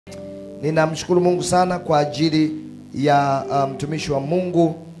Ninamshukuru Mungu sana kwa ajili ya mtumishi wa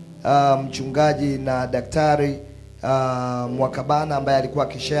Mungu, mchungaji na daktari Mwakabana ambaye alikuwa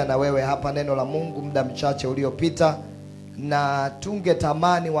akishare na wewe hapa neno la Mungu muda mchache uliopita. Na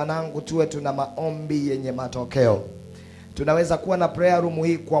tungetamani wanangu tuwe tuna maombi yenye matokeo. Tunaweza kuwa na prayer room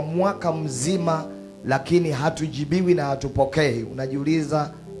hii kwa mwaka mzima, lakini hatujibiwi na hatupokei. Unajiuliza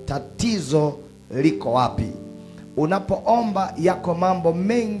tatizo liko wapi? Unapoomba yako mambo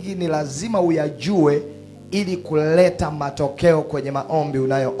mengi ni lazima uyajue ili kuleta matokeo kwenye maombi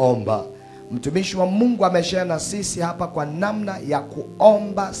unayoomba. Mtumishi wa Mungu ameshare na sisi hapa kwa namna ya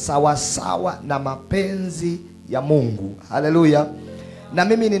kuomba sawasawa na mapenzi ya Mungu. Haleluya. Na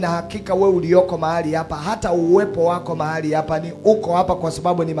mimi nina hakika wewe ulioko mahali hapa, hata uwepo wako mahali hapa ni uko hapa kwa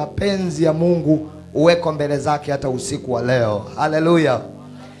sababu ni mapenzi ya Mungu uweko mbele zake hata usiku wa leo. Haleluya.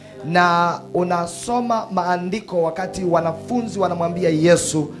 Na unasoma maandiko wakati wanafunzi wanamwambia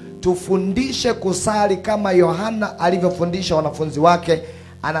Yesu, tufundishe kusali kama Yohana alivyofundisha wanafunzi wake.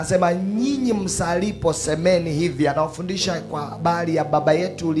 Anasema nyinyi msalipo semeni hivi. Anawafundisha kwa habari ya Baba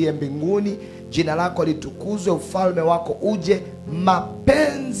yetu uliye mbinguni, jina lako litukuzwe, ufalme wako uje,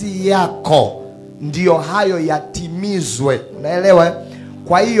 mapenzi yako ndiyo hayo yatimizwe. Unaelewa?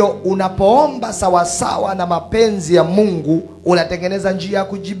 Kwa hiyo unapoomba sawasawa na mapenzi ya Mungu, unatengeneza njia ya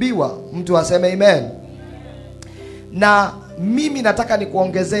kujibiwa. Mtu aseme amen. Na mimi nataka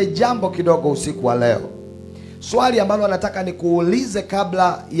nikuongezee jambo kidogo usiku wa leo. Swali ambalo nataka nikuulize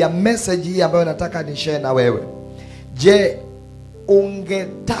kabla ya message hii ambayo nataka ni share na wewe. Je,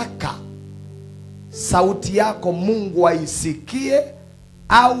 ungetaka sauti yako Mungu aisikie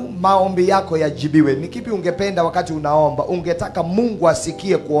au maombi yako yajibiwe? Ni kipi ungependa wakati unaomba? Ungetaka Mungu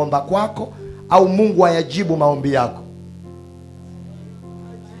asikie kuomba kwako au Mungu ayajibu maombi yako?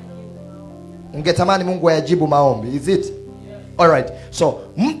 Ungetamani Mungu ayajibu maombi, is it? Alright. So,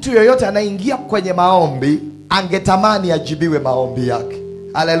 mtu yoyote anaingia kwenye maombi angetamani ajibiwe maombi yake.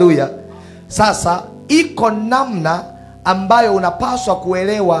 Haleluya. Sasa iko namna ambayo unapaswa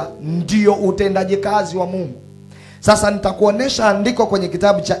kuelewa ndio utendaji kazi wa Mungu. Sasa nitakuonesha andiko kwenye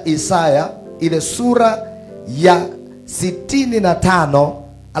kitabu cha Isaya, ile sura ya 65,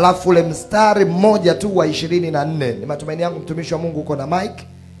 alafu ule mstari mmoja tu wa 24. Ni matumaini yangu mtumishi wa Mungu uko na mic.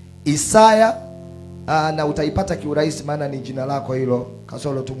 Isaya na utaipata kiurahisi maana ni jina lako hilo,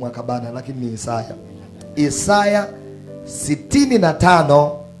 kasoro tu Mwakabana, lakini ni Isaya. Isaya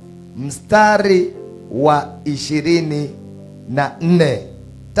 65 mstari wa 24.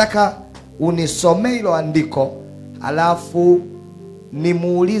 Taka unisomee hilo andiko, alafu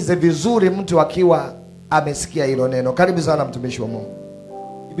nimuulize vizuri mtu akiwa amesikia hilo neno. Karibu sana mtumishi wa Mungu.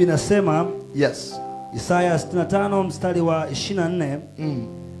 Biblia inasema, yes, Isaya 65 mstari wa 24.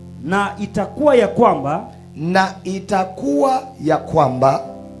 Na itakuwa ya kwamba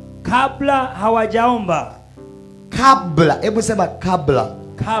kabla hawajaomba. Kabla, hebu sema kabla.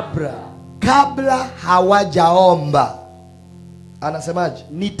 Kabla hawajaomba. Anasemaje?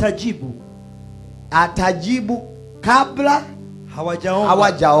 Nitajibu. Atajibu kabla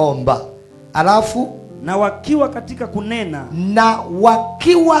hawajaomba. Alafu na wakiwa katika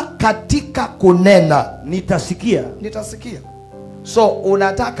kunena, nitasikia. So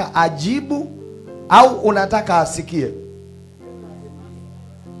unataka ajibu au unataka asikie?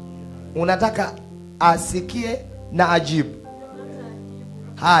 Unataka asikie na ajibu.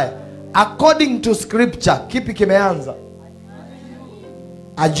 Haya, according to scripture kipi kimeanza?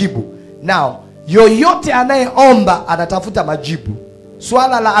 Ajibu. Now, yoyote anayeomba anatafuta majibu.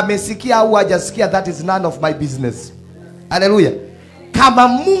 Swala la amesikia au hajasikia, that is none of my business. Hallelujah. Kama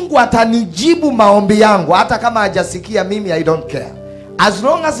Mungu atanijibu maombi yangu, hata kama hajasikia, mimi I don't care. As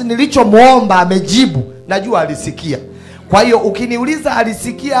long as nilichomuomba amejibu, najua alisikia. Kwa hiyo ukiniuliza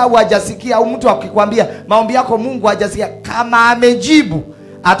alisikia au hajasikia, au mtu akikwambia maombi yako Mungu hajasikia, kama amejibu,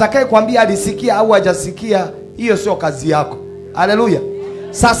 atakaye kwambia alisikia au hajasikia, hiyo sio kazi yako. Haleluya.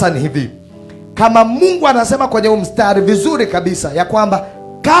 Sasa ni hivi. Kama Mungu anasema kwenye mstari vizuri kabisa ya kwamba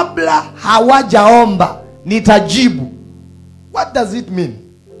kabla hawajaomba nitajibu, what does it mean?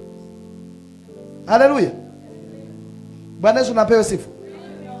 Haleluya. Bwana Yesu napewe sifa.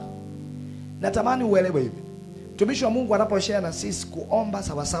 Natamani uelewe hivi. Mtumishi wa Mungu anaposhare na sisi kuomba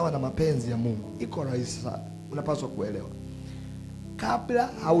sawasawa na mapenzi ya Mungu, iko rahisi sana. Unapaswa kuelewa. Kabla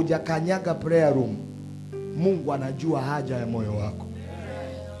haujakanyaga prayer room, Mungu anajua haja ya moyo wako.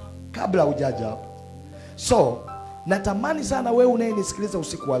 Kabla hujaja hapo. So, natamani sana wewe unayenisikiliza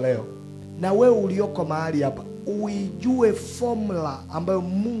usiku wa leo, na wewe ulioko mahali hapa, uijue formula ambayo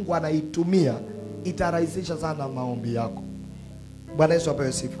Mungu anaitumia, itarahisisha sana maombi yako. Bwana Yesu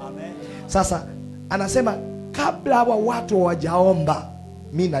apewe sifa. Amen. Sasa anasema kabla hawa watu hawajaomba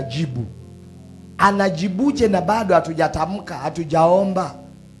mimi najibu. Anajibuje na bado hatujatamka, hatujaomba?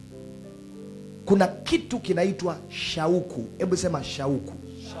 Kuna kitu kinaitwa shauku. Hebu sema shauku.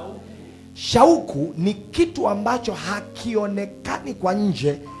 Shauku ni kitu ambacho hakionekani kwa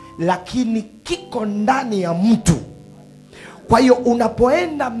nje, lakini kiko ndani ya mtu. Kwa hiyo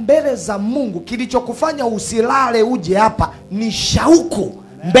unapoenda mbele za Mungu, kilichokufanya usilale uje hapa ni shauku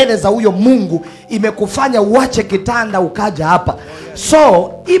mbele za huyo Mungu, imekufanya uache kitanda ukaja hapa.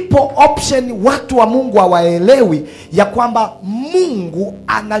 So ipo option watu wa Mungu hawaelewi ya kwamba Mungu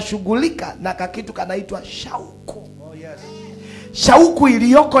anashughulika na kitu kanaitwa shauku. Shauku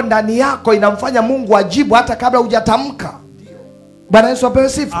iliyoko ndani yako inamfanya Mungu ajibu hata kabla hujatamka. Bwana Yesu apewe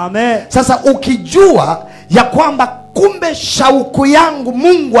sifa. Amen. Sasa ukijua ya kwamba kumbe shauku yangu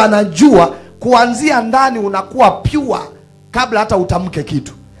Mungu anajua, kuanzia ndani unakuwa pure kabla hata utamke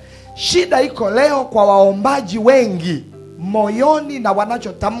kitu. Shida iko leo kwa waombaji wengi, moyoni na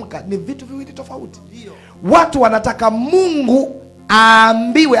wanachotamka ni vitu viwili tofauti. Watu wanataka Mungu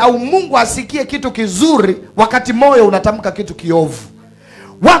aambiwe au Mungu asikie kitu kizuri, wakati moyo unatamka kitu kiovu.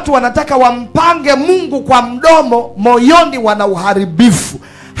 Watu wanataka wampange Mungu kwa mdomo, moyoni wana uharibifu.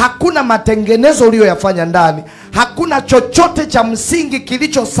 Hakuna matengenezo uliyoyafanya ndani. Hakuna chochote cha msingi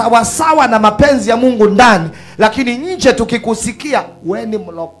kilicho sawasawa na mapenzi ya Mungu ndani. Lakini nje tukikusikia, wewe ni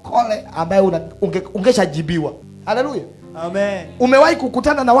mlokole ambaye ungeshajibiwa. Haleluya. Amen. Umewahi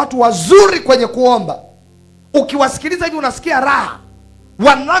kukutana na watu wazuri kwenye kuomba, ukiwasikiliza hivi unasikia raha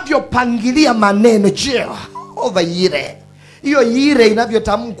wanavyopangilia maneno. Jehova yire, hiyo yire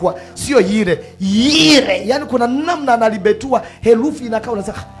inavyotamkwa sio yire, yire. Yani kuna namna analibetua herufi inakaa,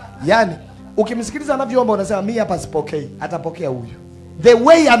 unasema yani ukimsikiliza anavyoomba unasema mimi hapa sipokei, atapokea huyo. The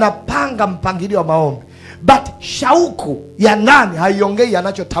way anapanga mpangilio wa maombi. But shauku ya ndani haiongei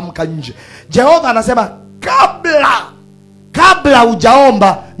anachotamka nje. Jehova anasema kabla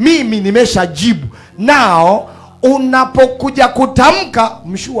hujaomba mimi nimeshajibu. Nao unapokuja kutamka,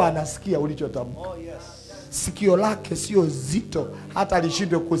 mshua anasikia ulichotamka. Sikio lake sio zito hata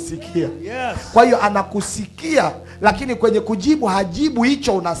alishindwe kusikia. Kwa hiyo anakusikia, lakini kwenye kujibu hajibu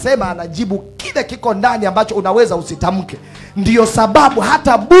hicho unasema, anajibu kile kiko ndani ambacho unaweza usitamke. Ndiyo sababu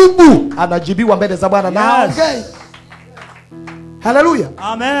hata bubu anajibiwa mbele za Bwana na ongei. Haleluya.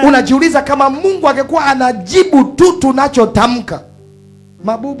 Amen. Unajiuliza kama Mungu angekuwa anajibu tu tunachotamka,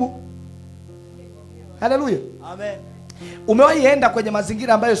 mabubu. Haleluya. Amen. Umewahi enda kwenye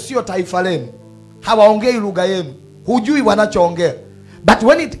mazingira ambayo sio taifa lenu, hawaongei lugha yenu, hujui wanachoongea, but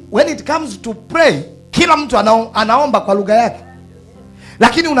when it comes to pray, kila mtu anaomba kwa lugha yake.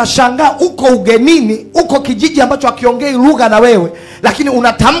 Lakini unashangaa uko ugenini, uko kijiji ambacho hakiongei lugha na wewe, lakini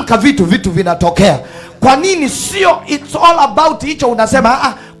unatamka vitu vinatokea. Kwa nini? Sio it's all about hicho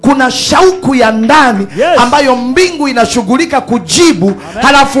unasema. Kuna shauku ya ndani ambayo mbingu inashughulika kujibu. Amen.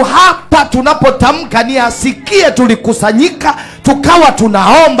 Halafu hapa tunapotamka ni asikie, tulikusanyika tukawa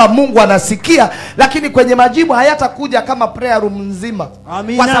tunaomba, Mungu anasikia, lakini kwenye majibu hayatakuja kama prayer room nzima.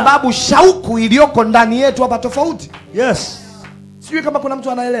 Amina. Kwa sababu shauku iliyoko ndani yetu hapa tofauti. Yes. Sijui kama kuna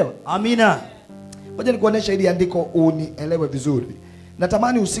mtu anaelewa. Amina. Ngoja nikuonesha ili andiko unielewe vizuri.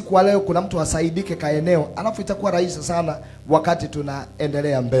 Natamani usiku wa leo kuna mtu asaidike kaeneo, alafu itakuwa rahisi sana wakati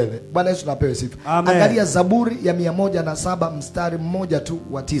tunaendelea mbele. Bwana Yesu napewe sifa. Amen. Angalia Zaburi ya 107 mstari mmoja tu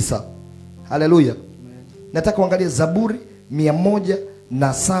wa 9. Haleluya. Nataka uangalie Zaburi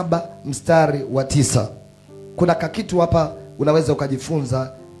 107 mstari wa 9. Kuna kakitu hapa unaweza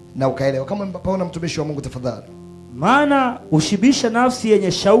ukajifunza na ukaelewa. Kama mpaona mtumishi wa Mungu tafadhali. Maana hushibisha nafsi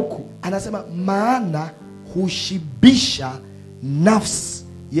yenye shauku. Anasema maana hushibisha nafsi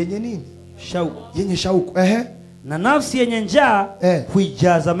yenye nini? Shauku. Yenye shauku. Na nafsi yenye njaa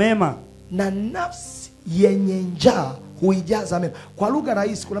huijaza mema. Na nafsi yenye njaa huijaza mema. Kwa lugha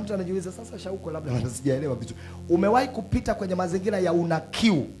rahisi, kuna mtu anajiuliza sasa shauku labda sijaelewa vizuri. Umewahi kupita kwenye mazingira ya una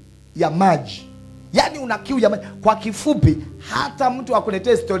kiu ya maji? Yaani una kiu ya maji. Kwa kifupi, hata mtu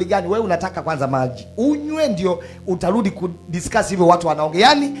akuletee story gani, wewe unataka kwanza maji unywe ndio utarudi kudiscuss hivyo watu wanaongea.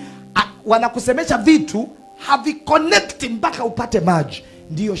 Yaani wanakusemesha vitu havi-connect mpaka upate maji.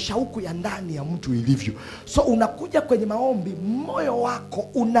 Ndiyo shauku ya ndani ya mtu ilivyo. So unakuja kwenye maombi, moyo wako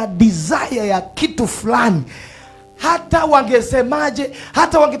una desire ya kitu fulani. Hata wangesemaje,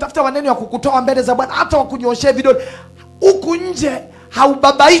 hata wangetafuta maneno ya kukutoa mbele za Bwana, hata wakunyoshee vidole, huku nje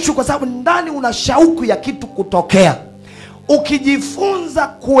haubabaishwi kwa sababu ndani una shauku ya kitu kutokea. Ukijifunza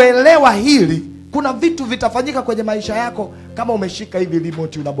kuelewa hili, kuna vitu vitafanyika kwenye maisha yako kama umeshika hivi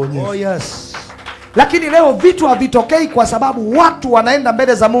remote unabonyeza. Oh yes. Lakini leo vitu havitokei kwa sababu watu wanaenda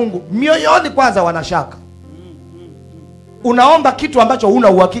mbele za Mungu mioyoni kwanza wanashaka. Unaomba kitu ambacho huna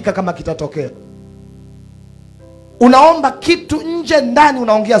uhakika kama kitatokea. Unaomba kitu nje, ndani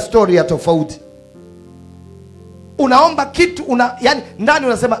unaongea story ya tofauti. Unaomba kitu yani ndani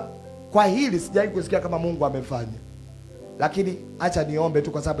unasema kwa hili sijawahi kusikia kama Mungu amefanya, lakini acha niombe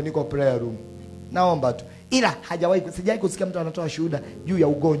tu kwa sababu niko prayer room. Naomba tu. Ila sijawahi kusikia mtu anatoa shuhuda juu ya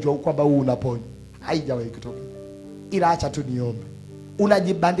ugonjwa kwamba huu unaponya. Haijawahi kutoka. Ila acha tu niombe.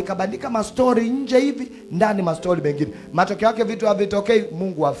 Unajibandika ma story nje hivi, ndani ma story mengine. Matokeo yake vitu havitokei,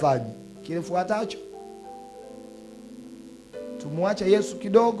 Mungu afanye. Kilifuatacho tumuache Yesu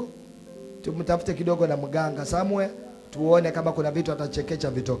kidogo, tumtafute kidogo na mganga somewhere, tuone kama kuna vitu atachekecha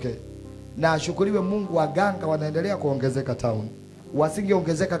vitokee. Na shukuriwe Mungu, waganga wanaendelea kuongezeka town.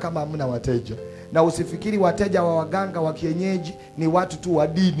 Wasingeongezeka kama hamna wateja. Na usifikiri wateja wa waganga wa kienyeji ni watu tu wa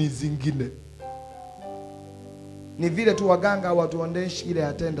dini zingine. Ni vile tu waganga watuondeshi ile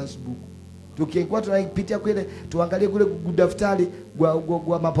attendance book. Tukikuwa tunapitia kule tuangalie kule daftari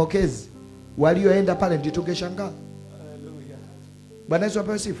kwa mapokezi walioenda pale, ndio tungeshangaa. Haleluya. Bwana Yesu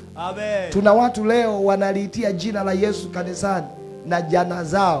apewe sifa. Amen. Tuna watu leo wanaliitia jina la Yesu kanisani na jana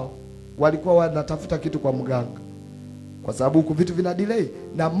zao walikuwa wanatafuta kitu kwa mganga. Kwa sababu huku vitu vina delay.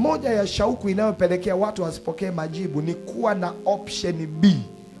 Na moja ya shauku inayopelekea watu wasipokee majibu ni kuwa na option B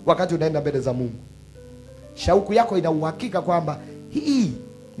wakati unaenda mbele za Mungu. Shauku yako ina uhakika kwamba hii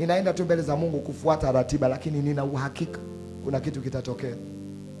ninaenda tu mbele za Mungu kufuata ratiba, lakini nina uhakika kuna kitu kitatokea.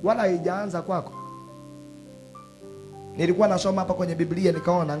 Wala haijaanza kwako. Nilikuwa nasoma hapa kwenye Biblia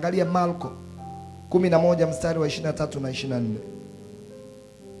nikaona, angalia Marko 11 mstari wa 23 na 24.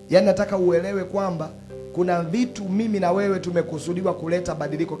 Yaani nataka uelewe kwamba kuna vitu mimi na wewe tumekusudiwa kuleta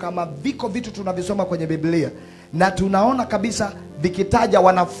badiliko. Kama viko vitu tunavisoma kwenye Biblia na tunaona kabisa vikitaja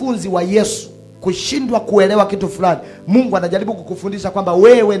wanafunzi wa Yesu kushindwa kuelewa kitu fulani, Mungu anajaribu kukufundisha kwamba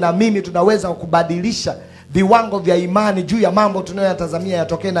wewe na mimi tunaweza kubadilisha viwango vya imani juu ya mambo tunayoyatazamia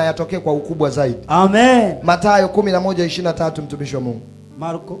yatokee, na yatokee kwa ukubwa zaidi. Amen. Mathayo 11:23, mtumishi wa Mungu.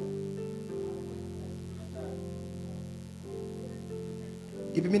 Marko.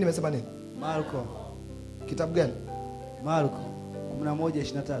 Hivi mimi nimesema nini? Marko. Kitabu gani? Marko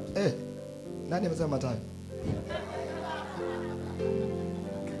 11:23. Nani amesema Mathayo?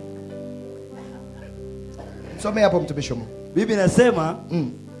 Some hapo mtumishi wa Mungu. Biblia inasema,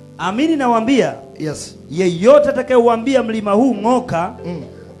 amini nawaambia, yes, yeyote atakayeuambia mlima huu ng'oka,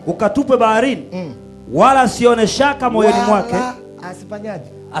 ukatupe baharini, wala asione shaka moyoni mwake. Asifanyaje?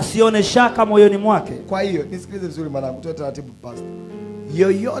 Asione shaka moyoni mwake. Kwa hiyo nisikilize vizuri mwanangu, tuwe taratibu pastor.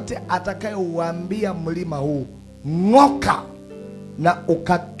 Yoyote atakayeuambia mlima huu ng'oka na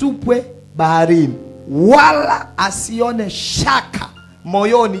ukatupwe baharini, wala asione shaka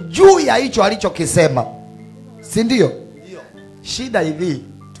moyoni juu ya hicho alichokisema. Si ndio? Ndio. Shida hivi,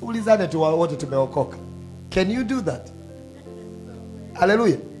 tuulizane tu wote tumeokoka. Can you do that?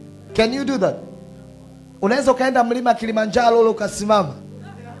 Hallelujah. Can you do that? Unaweza kaenda mlima Kilimanjaro ule ukasimama.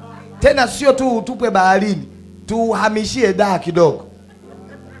 Tena sio tu utupwe baharini, tuhamishie daa kidogo.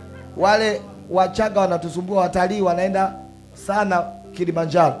 Wale Wachaga wanatusumbua, watalii wanaenda sana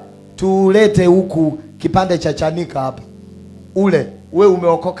Kilimanjaro. Tulete huku kipande cha Chanika hapa. Ule, we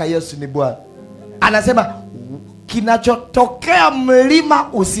umeokoka, Yesu ni Bwana. Anasema kinachotokea mlima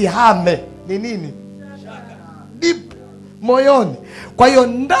usihame ni nini? Shaka. Deep moyoni. Kwa hiyo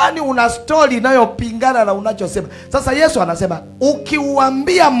ndani una story inayopingana na unachosema. Sasa Yesu anasema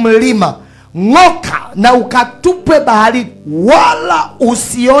ukiuambia mlima ng'oka na ukatupwe baharini, wala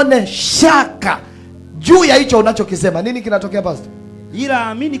usione shaka juu ya hicho unachokisema, nini kinatokea pastor? Ila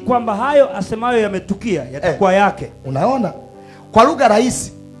amini kwamba hayo asemayo yametukia, yatakuwa yake. Unaona? Kwa lugha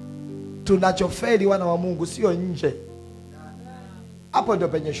rahisi, tunachofeli wana wa Mungu sio nje. Hapo ndio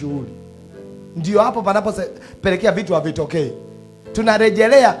penye shughuli. Ndio hapo panapopelekea vitu havitokei.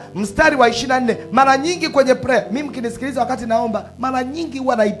 Tunarejelea mstari wa 24 mara nyingi kwenye prayer. Mimi mkinisikiliza wakati naomba, mara nyingi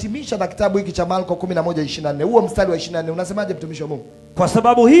huwa nahitimisha na kitabu hiki cha Marko 11:24. Huo mstari wa 24 unasemaje mtumishi wa Mungu? Kwa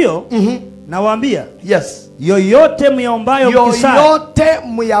sababu hiyo, nawaambia, yes, yoyote myaombayo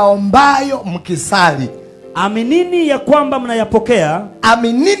mkisali, aminini ya kwamba mnayapokea.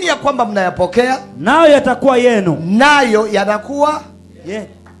 Aminini ya kwamba mnayapokea, nayo yatakuwa yenu. Nayo yatakuwa yeah.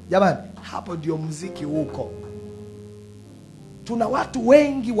 Jamani, hapo ndio muziki huko. Tuna watu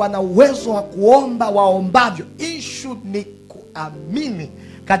wengi wana uwezo wa kuomba waombavyo. Issue ni kuamini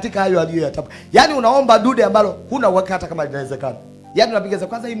katika hayo aliyoyatamka. Yaani unaomba dude ambalo huna uhakika hata kama linawezekana. Yaani unapiga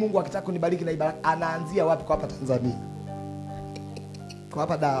kwanza, hii Mungu akitaka kunibariki na ibaraka anaanzia wapi? Kwa hapa Tanzania. Kwa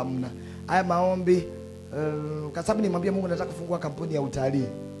hapa damna. Haya maombi kwa sababu nimwambia Mungu nataka kufungua kampuni ya utalii.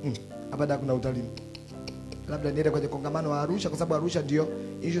 Hapa da kuna utalii. Labda niende kwenye kongamano wa Arusha kwa sababu Arusha ndio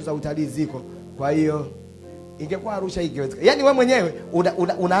issue za utalii ziko. Kwa hiyo ingekuwa Arusha ingewezekana. Yaani wewe mwenyewe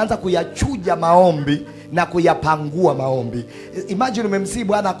unaanza kuyachuja maombi na kuyapangua maombi. Imagine umemsihi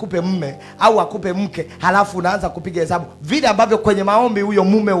Bwana akupe mme au akupe mke, halafu unaanza kupiga hesabu vile ambavyo kwenye maombi huyo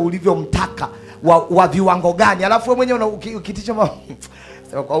mume ulivyomtaka wa viwango gani, halafu wewe mwenyewe ukitisha sema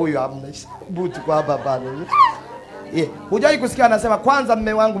kwa huyu amna butu kwa hapa bado. Hujai kusikia anasema kwanza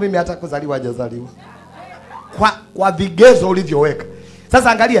mme wangu mimi hata kuzaliwa hajazaliwa. Kwa vigezo ulivyoweka.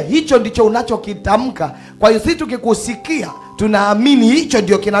 Sasa angalia, hicho ndicho unachokitamka. Kwa hiyo sisi tukikusikia tunaamini hicho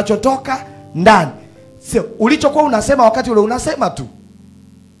ndio kinachotoka ndani. Sio ulichokuwa unasema wakati ule unasema tu.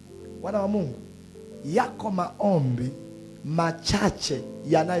 Wana wa Mungu, yako maombi machache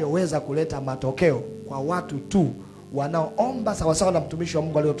yanayoweza kuleta matokeo kwa watu tu wanaoomba sawa sawa na mtumishi wa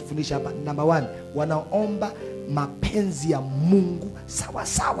Mungu aliyotufundisha hapa. Number 1, wanaoomba mapenzi ya Mungu sawa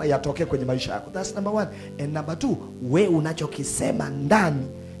sawa yatokee kwenye maisha yako. That's number 1. And number 2, we unachokisema ndani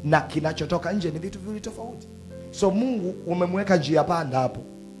na kinachotoka nje ni vitu viwili tofauti. So Mungu umemweka njia panda hapo.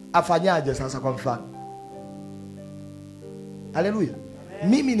 Afanyaje sasa kwa mfano? Haleluya.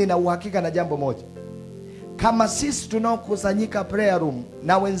 Mimi nina uhakika na jambo moja. Kama sisi tunaokusanyika prayer room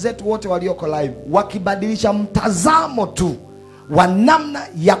na wenzetu wote walioko live wakibadilisha mtazamo tu wa namna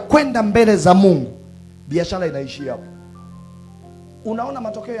ya kwenda mbele za Mungu, biashara inaishia hapo. Unaona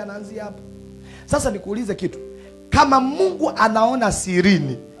matokeo yanaanzia hapo. Sasa nikuulize kitu. Kama Mungu anaona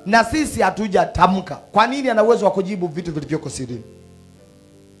sirini na sisi hatujatamka, kwa nini ana uwezo wa kujibu vitu vilivyoko sirini?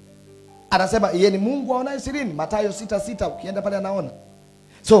 Anasema yeye ni Mungu aonaye sirini. Mathayo 6:6 ukienda pale anaona.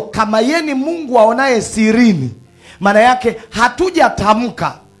 So kama yeye ni Mungu aonaye sirini, maana yake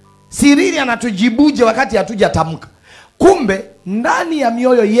hatujatamka. Sirini anatujibuje wakati hatujatamka? Kumbe ndani ya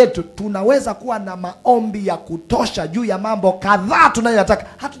mioyo yetu tunaweza kuwa na maombi ya kutosha juu ya mambo kadhaa tunayoyataka,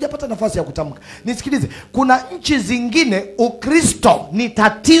 hatujapata nafasi ya kutamka. Nisikilize, kuna nchi zingine Ukristo ni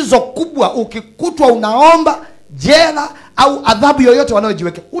tatizo kubwa. Ukikutwa unaomba jela au adhabu yoyote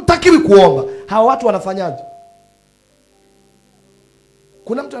wanayojiweka, utakiwi kuomba. Hawa watu wanafanyaje?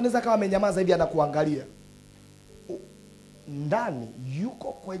 Kuna mtu anaweza kama amenyamaza hivi anakuangalia. Ndani yuko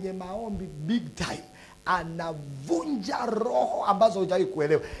kwenye maombi big time. Anavunja roho ambazo hujai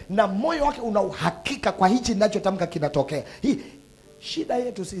kuelewa. Na moyo wake una uhakika kwa hichi ninachotamka kinatokea. Hii shida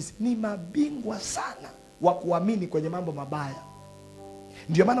yetu sisi ni mabingwa sana wa kuamini kwenye mambo mabaya.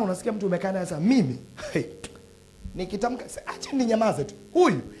 Ndio maana unasikia mtu umekaa naye sasa mimi nikitamka acha ninyamaze tu.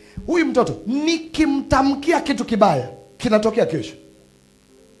 Huyu mtoto nikimtamkia kitu kibaya kinatokea kesho.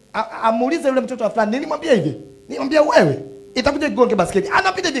 Amuulize yule mtoto fulani, nilimwambia hivi, nilimwambia wewe itakuja kigonge basketi,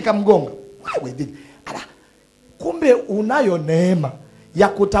 anapita jikamgonga wewe hivi. Kumbe unayo neema ya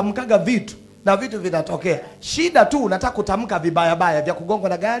kutamkaga vitu na vitu vinatokea. Shida tu unataka kutamka vibaya baya vya kugongwa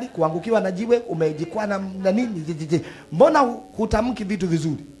na gari, kuangukiwa na jiwe, umejikwa na nini. Mbona hutamki vitu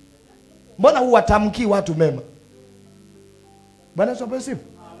vizuri? Mbona huwatamki watu mema? Bwana Yesu asifiwe.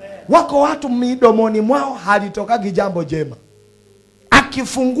 Wako watu midomoni mwao halitokagi jambo jema.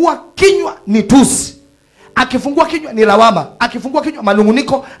 Akifungua kinywa ni tusi, akifungua kinywa ni lawama, akifungua kinywa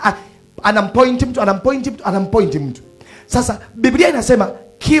manunguniko, anampointi mtu. Sasa Biblia inasema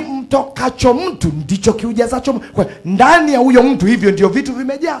kimtokacho mtu ndicho kiujazacho. Kwa ndani ya huyo mtu hivyo ndio vitu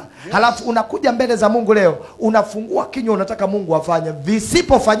vimejaa. Yes. Halafu unakuja mbele za Mungu leo, unafungua kinywa unataka Mungu afanye,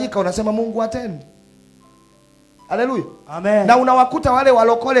 visipofanyika unasema Mungu atendi. Haleluya. Amen. Na unawakuta wale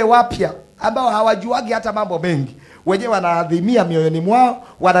walokole wapya ambao hawajuagi hata mambo mengi. Wenyewe wanaadhimia mioyoni mwao,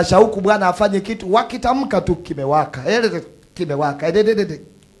 wanashauku Bwana afanye kitu, wakitamka tu kimewaka. Kimewaka.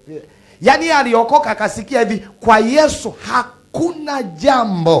 Yaani aliokoka akasikia hivi, kwa Yesu hakuna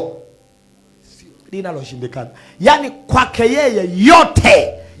jambo linaloshindikana. Yaani kwake yeye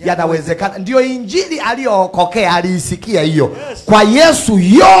yote yanawezekana. Ndio injili aliyookokea aliisikia hiyo. Yes. Kwa Yesu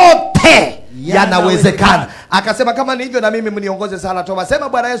yote yanawezekana. Akasema kama ni hivyo na mimi mniongoze sala toba. Sema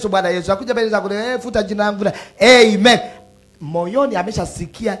Bwana Yesu, Bwana Yesu. Akuja mbele zako, futa jina langu. Amen. Moyoni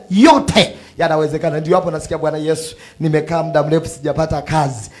ameshasikia yote yanawezekana. Ndio hapo nasikia Bwana Yesu, nimekaa muda mrefu sijapata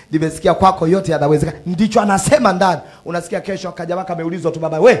kazi, nimesikia kwako yote yanawezekana. Ndicho anasema ndani. Unasikia kesho akajamaa kameulizwa tu,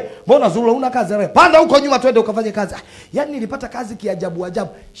 baba we, mbona zuru una kazi wewe? Panda huko nyuma twende ukafanye kazi. Yaani nilipata kazi kiajabu ajabu.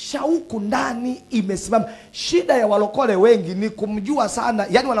 Shauku ndani imesimama. Shida ya walokole wengi ni kumjua sana.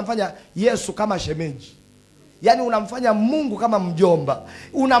 Yaani wanamfanya Yesu kama shemeji. Yaani unamfanya Mungu kama mjomba.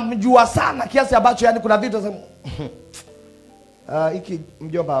 Unamjua sana kiasi ambacho yani kuna vitu hiki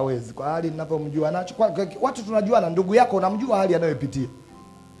mjomba hawezi. Kwa hali ninapomjua nacho, watu tunajua na ndugu yako unamjua hali anayopitia.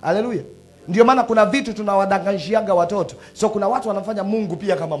 Haleluya. Ndio maana kuna vitu tunawadanganishianga watoto. So kuna watu wanafanya Mungu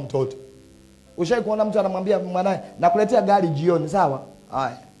pia kama mtoto. Ushawahi kuona mtu anamwambia mwanae nakuletea gari jioni, sawa?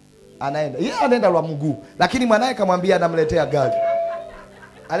 Haya. Anaenda. Yeye anaenda kwa mguu, lakini mwanae kamwambia anamletea gari.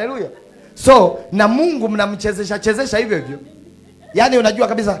 Haleluya. So na Mungu mnamchezesha hivyo hivyo. Yaani unajua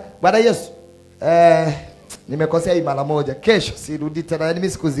kabisa Bwana Yesu, Nimekosea hii mara moja. Kesho sirudi tena. Yaani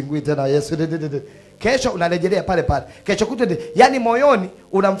mimi sikuzingui tena Yesu. Kesho unarejelea pale pale. Kesho kutende. Yaani moyoni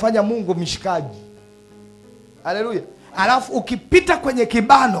unamfanya Mungu mshikaji. Haleluya. Alafu ukipita kwenye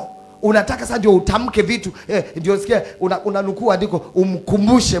kibano unataka sasa ndio utamke vitu. Ndio sikia unanukuu andiko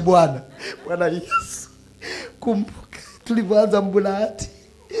umkumbushe Bwana. Bwana Yesu. Kumbuka tulipoanza Mbulahati.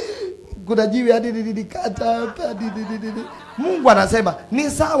 Kuna jiwe hadi nilikata hapa. Mungu anasema ni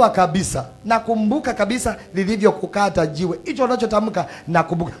sawa kabisa. Nakumbuka kabisa lilivyokukata jiwe. Hicho unachotamka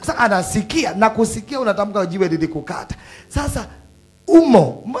nakumbuka. Sasa anasikia na kusikia unatamka jiwe lilikukata. Sasa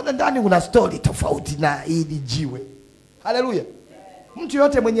mbona ndani una story tofauti na hili jiwe. Haleluya. Mtu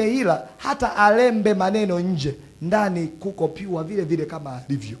yote mwenye hila hata alembe maneno nje, ndani kuko piwa vile vile kama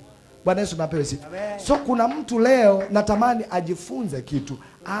alivyo. Bwana Yesu napewe sifa. So kuna mtu leo natamani ajifunze kitu,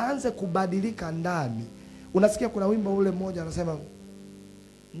 aanze kubadilika ndani. Unasikia kuna wimbo ule mmoja anasema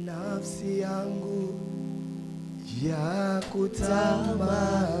nafsi yangu ya kutamani,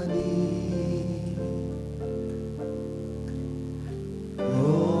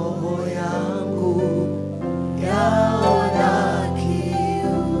 roho yangu yaona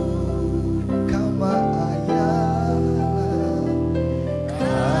kiu kama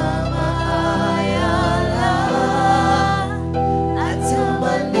ayala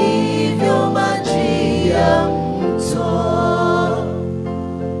atamanivyo maji ya mto.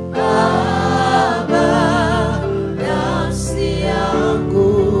 Baba, nafsi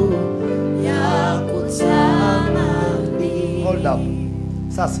yangu ya kutamani. Hold up.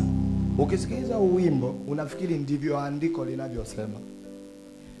 Sasa ukisikiliza wimbo unafikiri ndivyo andiko linavyosema.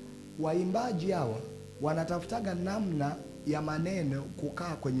 Waimbaji hawa wanatafutaga namna ya maneno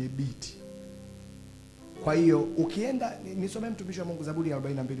kukaa kwenye biti. Kwa hiyo ukienda nisome mtumishi wa Mungu Zaburi ya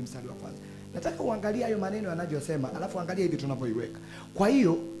 42 mstari wa kwanza. Nataka uangalie hayo maneno yanavyosema, alafu angalia hivi tunapoiweka. Kwa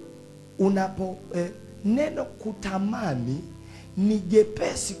hiyo unapo neno kutamani ni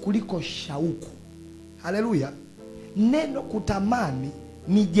jepesi kuliko shauku. Haleluya. Neno kutamani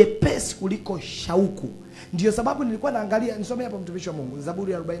ni jepesi kuliko shauku. Ndiyo sababu nilikuwa naangalia, nisome hapo mtumishi wa Mungu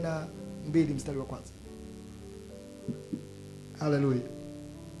Zaburi ya 42 mstari wa kwanza. Haleluya.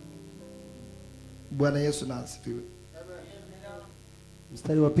 Bwana Yesu na asifiwe.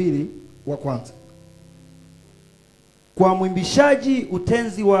 Mstari wa pili wa kwanza. Kwa mwimbishaji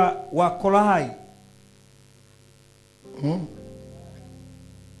utenzi wa Korahai.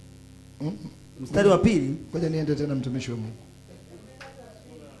 Mstari wa pili. Ngoja niende tena mtumishi wa Mungu.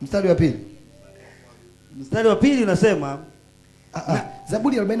 Mstari wa pili. Mstari wa pili unasema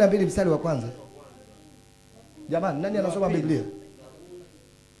Zaburi ya 42 mstari wa kwanza. Jamani, nani anasoma Biblia?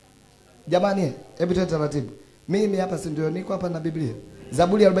 Jamani, hebu tuende taratibu. Mimi hapa si ndio niko hapa na Biblia.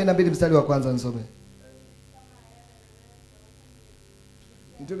 Zaburi ya 42 mstari wa kwanza nisome.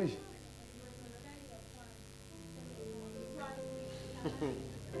 Mtumishi.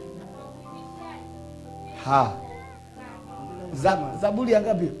 Zaburi ya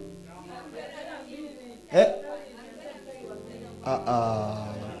ngapi?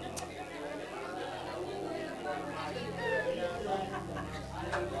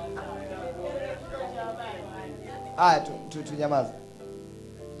 Tunyamaza.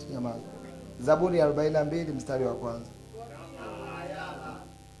 Tunyamaza. Zaburi ya 42 mstari wa kwanza.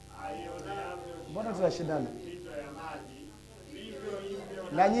 Mbona tunashindana?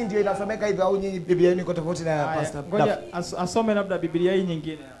 Na nyinyi ndio inasomeka hivyo au nyinyi Biblia yenu iko tofauti na pastor? Ngoja asome labda Biblia hii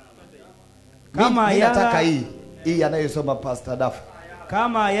nyingine. Kama mimi nataka hii anayosoma Pastor Dafa.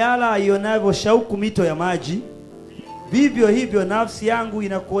 Kama ayala ionavyo shauku mito ya maji, vivyo hivyo nafsi yangu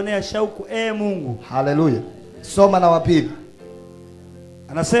inakuonea shauku Mungu. Haleluya. Soma na wapili.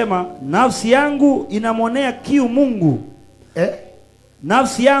 Anasema nafsi yangu inamwonea kiu Mungu.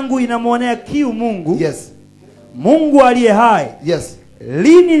 Nafsi yangu inamwonea kiu Mungu. Yes. Mungu aliye hai. Yes.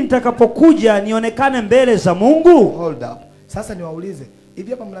 Lini nitakapokuja nionekane mbele za Mungu? Hold up. Sasa niwaulize,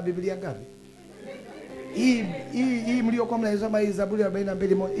 hivi hapa mna Biblia ngapi? Hii mliokuwa mnaisoma hii Zaburi ya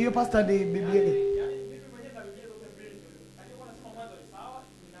 42 hiyo pastor ni Biblia gani?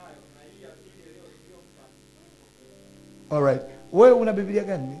 All right. Wewe una Biblia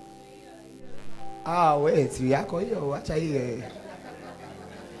gani? Wewe si yako hiyo, acha ile.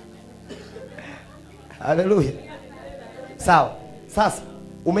 Haleluya. Sawa. Sasa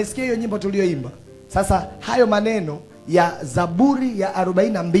umesikia hiyo nyimbo tulioimba. Sasa hayo maneno ya Zaburi ya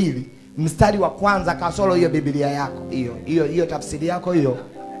 42 mstari wa kwanza kasoro hiyo Biblia yako. Hiyo tafsiri yako hiyo.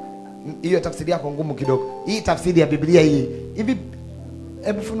 Hiyo tafsiri yako ngumu kidogo. Hii tafsiri ya Biblia hii. Hivi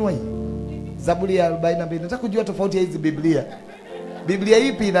hebu funua hii. Zaburi ya 42. Nataka kujua tofauti ya hizi Biblia. Biblia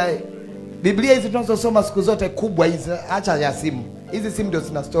ipi na Biblia hizi tunazosoma siku zote kubwa hizi, acha ya simu. Hizi simu ndio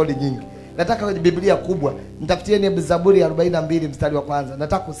zina story nyingi. Nataka kwenye Biblia kubwa. Nitafutieni Zaburi 42 mstari wa kwanza.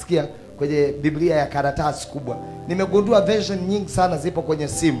 Nataka kusikia kwenye Biblia ya karatasi kubwa. Nimegundua version nyingi sana zipo kwenye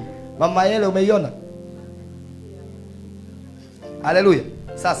simu. Mama Yele, umeiona? Haleluya.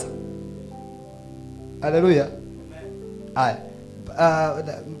 Sasa. Haleluya. Haya.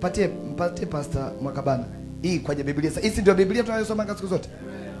 Mpatie Pastor Mwakabana. Hii kwenye Biblia. Hizi ndio Biblia tunayosoma siku zote.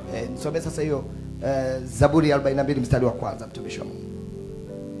 Nisome sasa hiyo Zaburi 42 mstari wa kwanza, mtumishi wa Mungu.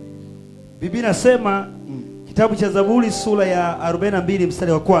 Biblia inasema kitabu cha Zaburi sura ya 42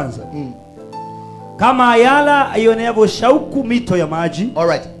 mstari wa kwanza. Kama ayala aioneavyo shauku mito ya maji.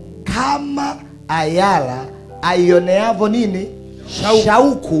 Alright. Kama ayala aioneavyo nini?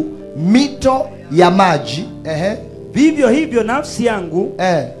 Shauku mito ya maji. Vivyo hivyo nafsi yangu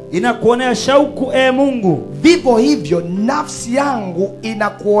inakuonea shauku, Mungu. Vivyo hivyo nafsi yangu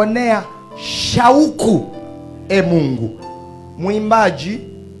inakuonea shauku, Mungu. Mwimbaji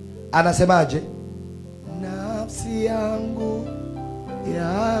anasemaje? Nafsi yangu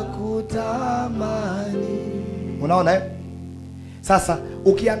ya kutamani. Unaona Sasa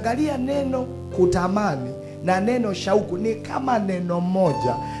ukiangalia neno kutamani na neno shauku ni kama neno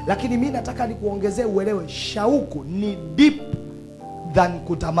moja, lakini mimi nataka nikuongezee uelewe shauku ni deep than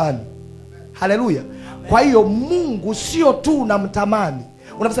kutamani. Haleluya. Kwa hiyo Mungu sio tu unamtamani.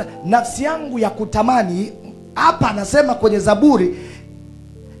 Unasema nafsi yangu ya kutamani. Hapa anasema kwenye Zaburi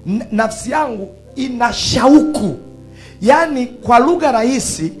nafsi yangu ina shauku. Yaani kwa lugha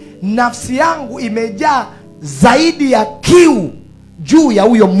rahisi, nafsi yangu imejaa zaidi ya kiu juu ya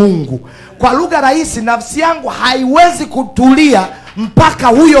huyo Mungu. Kwa lugha rahisi, nafsi yangu haiwezi kutulia mpaka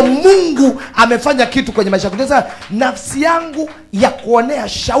huyo Mungu amefanya kitu kwenye maisha yangu. Sasa nafsi yangu ya kuonea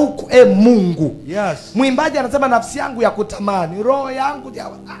shauku, Mungu. Yes. Mwimbaji anasema nafsi yangu ya kutamani, roho yangu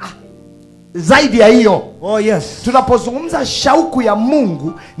zaidi ya hiyo. Oh yes. Tunapozungumza shauku ya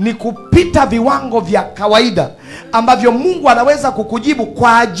Mungu ni kupita viwango vya kawaida ambavyo Mungu anaweza kukujibu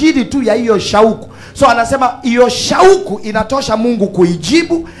kwa ajili tu ya hiyo shauku. So anasema hiyo shauku inatosha Mungu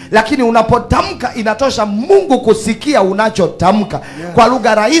kuijibu, lakini unapotamka inatosha Mungu kusikia unachotamka. Yeah. Kwa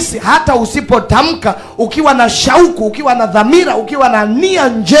lugha rahisi, hata usipotamka, ukiwa na shauku, ukiwa na dhamira, ukiwa na nia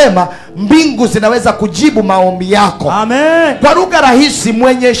njema, mbingu zinaweza kujibu maombi yako. Amen. Kwa lugha rahisi,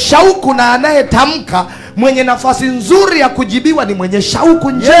 mwenye shauku na anayetamka, mwenye nafasi nzuri ya kujibiwa ni mwenye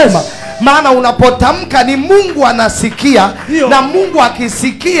shauku njema. Yes. Maana unapotamka ni Mungu anasikia. Dio. Na Mungu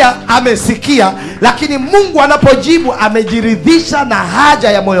akisikia amesikia. Lakini Mungu anapojibu amejiridhisha na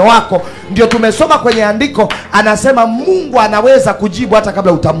haja ya moyo wako. Ndio tumesoma kwenye andiko, anasema Mungu anaweza kujibu hata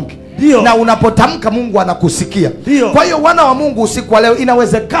kabla utamke. Dio. Na unapotamka Mungu anakusikia. Dio. Kwa hiyo wana wa Mungu, usiku wa leo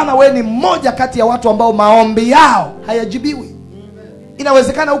inawezekana we ni mmoja kati ya watu ambao maombi yao hayajibiwi.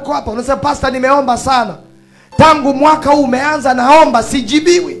 Inawezekana uko hapa unasema, pastor, nimeomba sana tangu mwaka huu umeanza, naomba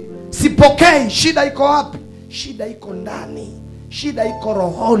sijibiwi, sipokei. Shida iko wapi? Shida iko ndani. Shida iko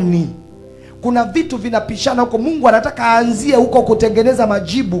rohoni. Kuna vitu vinapishana huko. Mungu anataka aanzie huko kutengeneza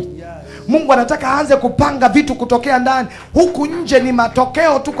majibu. Yes. Mungu anataka aanze kupanga vitu kutokea ndani. Huku nje ni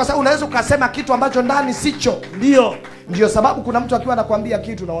matokeo tu, kwa sababu unaweza ukasema kitu ambacho ndani sicho. Ndio sababu kuna mtu akiwa anakuambia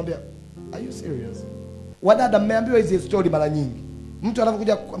kitu unamwambia, are you serious? Wadada, mmeambiwa hizi story mara nyingi. Mtu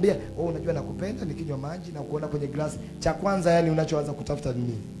anapokuja kukwambia, unajua nakupenda nikinywa maji na kuona kwenye glasi, cha kwanza yani unachoanza kutafuta ni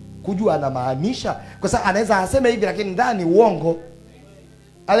nini? Kujua anamaanisha, kwa sababu anaweza aseme hivi lakini ndani uongo.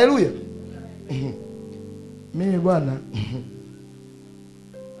 Haleluya. Mimi bwana,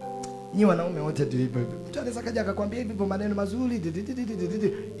 ni wanaume wote ndio hivyo. Mtu anaweza kaja akakwambia hivyo maneno mazuri,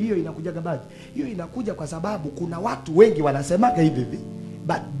 hiyo inakuja gabaji. Hiyo inakuja kwa sababu kuna watu wengi wanasemaga hivi hivi,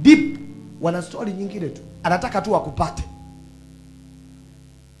 but deep wana story nyingine tu. Anataka tu akupate.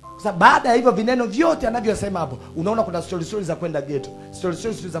 Sasa baada ya hivyo vineno vyote anavyosema hapo, unaona kuna stories za kwenda ghetto,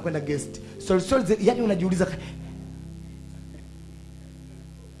 stories za kwenda guest, stories yani unajiuliza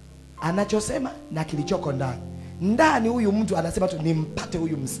anachosema na kilichoko ndani. Ndani huyu mtu anasema tu nimpate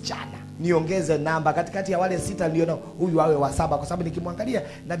huyu msichana, niongeze namba katikati ya wale 6 niliona huyu awe wa 7, kwa sababu nikimwangalia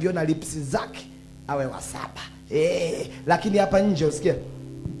naviona lips zake awe wa 7. Lakini hapa nje usikie.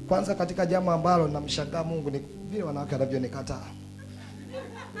 Kwanza katika jambo ambalo namshangaa Mungu ni vile wanawake wanavyonikataa.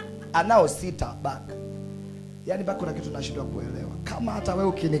 Anao 6 back. Yaani bado kuna kitu nashindwa kuelewa. Kama hata wewe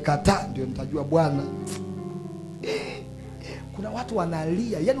ukinikataa ndio nitajua Bwana. Kuna watu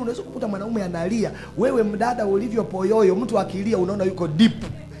wanalia. Yaani unaweza kukuta mwanaume analia, wewe mdada ulivyo poyoyo, mtu akilia unaona yuko deep.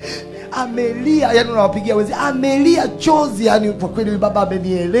 Amelia, yaani unawapigia wenzi, amelia chozi, yaani kwa kweli baba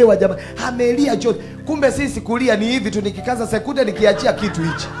amenielewa jamani. Amelia chozi. Kumbe sisi kulia ni hivi tu, nikikaza sekunde nikiachia kitu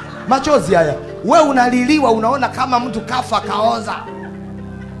hichi. Machozi haya. Wewe unaliliwa unaona kama mtu kafa kaoza.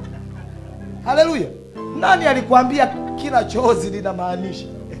 Haleluya. Nani alikwambia kila chozi linamaanisha?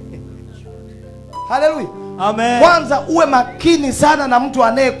 Haleluya. Amen. Kwanza uwe makini sana na mtu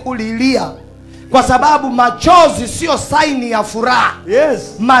anayekulilia, kwa sababu machozi sio saini ya furaha.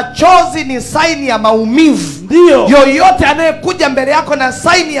 Yes. Machozi ni saini ya maumivu. Ndio. Yoyote anayekuja mbele yako na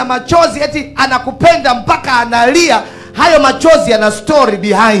saini ya machozi eti anakupenda mpaka analia, hayo machozi yana story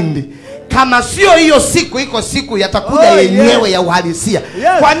behind. Kama sio hiyo siku, iko siku yatakuja yenyewe, yes, ya uhalisia.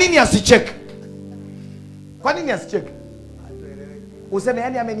 Yes. Kwa nini asicheke? Kwa nini asicheke? Useme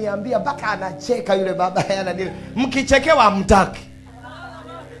yani ameniambia mpaka anacheka yule baba yana nini? Mkichekewa hamtaki.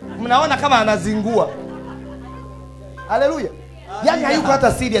 Mnaona kama anazingua. Haleluya. Yani hayuko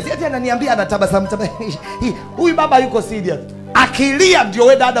hata serious. Eti ananiambia anatabasamu. Huyu baba yuko serious. Akilia ndio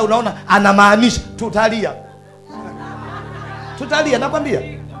wewe dada unaona anamaanisha tutalia. Tutalia nakwambia.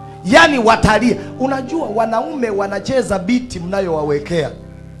 Yani watalia. Unajua wanaume wanacheza biti mnayowawekea.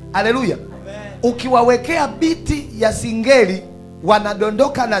 Haleluya. Ukiwawekea biti ya singeli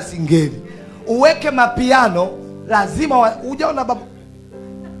wanadondoka na singeli. Uweke mapiano lazima ujaona baba,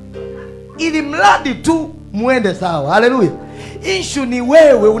 ili mradi tu muende sawa. Haleluya. Issue ni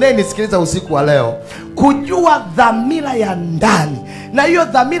wewe unayenisikiliza usiku wa leo kujua dhamira ya ndani. Na hiyo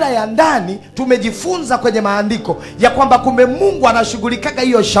dhamira ya ndani tumejifunza kwenye maandiko ya kwamba kumbe Mungu anashughulikaga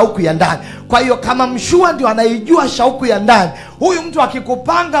hiyo shauku ya ndani. Kwa hiyo kama mshua ndio anaijua shauku ya ndani, huyu mtu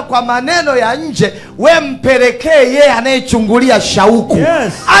akikupanga kwa maneno ya nje, we mpelekee yeye anayechungulia shauku.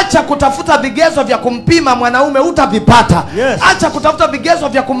 Yes. Acha kutafuta vigezo vya kumpima mwanaume, utavipata. Yes. Acha kutafuta vigezo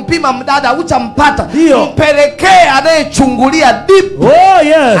vya kumpima mdada, utampata. Ndio. Mpelekee anayechungulia deep. Oh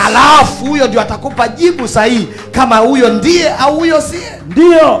yes. Alafu huyo ndio atakupa jibu sahihi kama huyo ndiye au huyo si.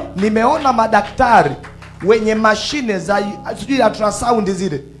 Ndio. Nimeona madaktari wenye mashine za sijui ultrasound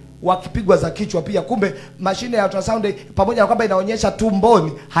zile wakipigwa za kichwa pia. Kumbe mashine ya ultrasound pamoja na kwamba inaonyesha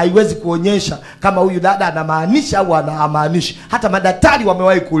tumboni, haiwezi kuonyesha kama huyu dada anamaanisha au anamaanishi. Hata madaktari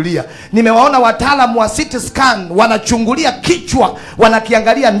wamewahi kulia. Nimewaona wataalamu wa CT scan wanachungulia kichwa,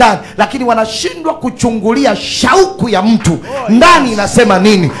 wanakiangalia ndani, lakini wanashindwa kuchungulia shauku ya mtu ndani inasema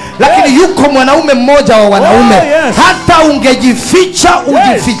nini. Lakini yuko mwanaume mmoja wa wanaume, hata ungejificha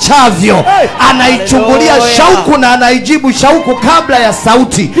ujifichavyo, anaichungulia shauku na anaijibu shauku kabla ya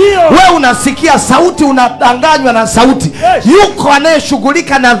sauti. Wewe unasikia sauti, unadanganywa na sauti. Yuko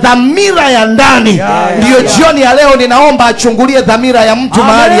anayeshughulika na dhamira ya ndani. Ndio jioni ya leo ninaomba achungulie dhamira ya mtu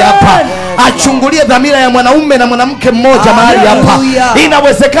mahali hapa. Achungulie dhamira ya mwanaume na mwanamke mmoja mahali hapa.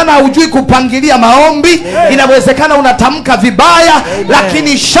 Inawezekana hujui kupangilia maombi, inawezekana unatamka vibaya,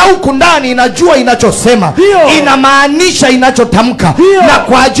 lakini shauku ndani inajua inachosema, inamaanisha inachotamka. Na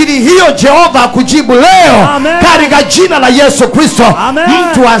kwa ajili hiyo Jehova akujibu leo katika jina la Yesu Kristo.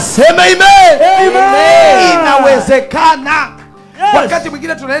 Mtu aseme amen. Inawezekana. Wakati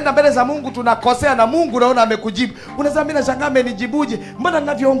mwingine tunaenda mbele za Mungu tunakosea na Mungu naona amekujibu. Unasema mimi nashangaa amenijibuje? Mbona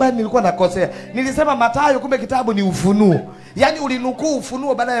ninavyoomba nilikuwa nakosea? Nilisema Mathayo, kumbe kitabu ni Ufunuo. Yaani ulinukuu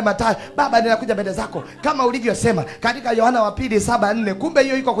Ufunuo baada ya Mathayo. Baba ninakuja mbele zako kama ulivyosema katika Yohana wa pili 7:4. Kumbe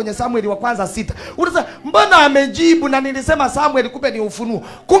hiyo iko kwenye Samueli wa kwanza 6. Unasema mbona amejibu na nilisema Samueli, kumbe ni Ufunuo.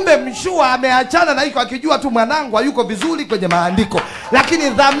 Kumbe mshua ameachana na iko akijua tu mwanangu hayuko vizuri kwenye maandiko. Lakini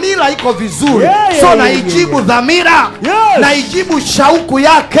dhamira iko vizuri. So naijibu dhamira. Naijibu shauku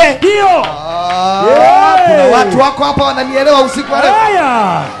yake. Ndio. Kuna watu wako hapa wananielewa usiku wa leo.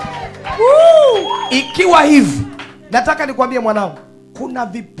 Ikiwa hivi, nataka nikwambie mwanangu, kuna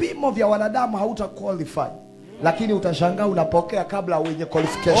vipimo vya wanadamu hauta qualify, lakini utashangaa unapokea kabla wenye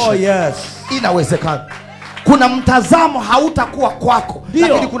qualification. Oh yes. Inawezekana. Kuna mtazamo hautakuwa kwako,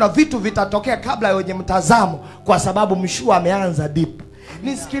 lakini kuna vitu vitatokea kabla wenye mtazamo, kwa sababu mshua ameanza deep.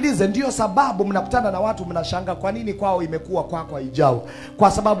 Nisikilize, ndio sababu mnakutana na watu mnashangaa kwa nini kwao imekuwa kwako haijao.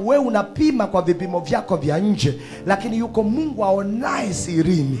 Kwa sababu wewe unapima kwa vipimo vyako vya nje, lakini yuko Mungu aonaye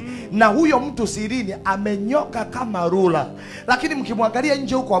sirini. Na huyo mtu sirini amenyoka kama rula. Lakini mkimwangalia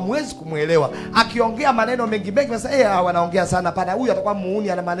nje huko hamwezi kumuelewa. Akiongea maneno mengi mengi sasa wanaongea sana pana, huyu atakuwa muuni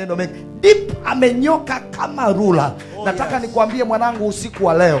ana maneno mengi. Deep amenyoka kama rula. Nataka nikwambie mwanangu usiku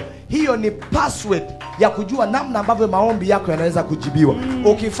wa leo, hiyo ni password ya kujua namna ambavyo maombi yako yanaweza kujibiwa.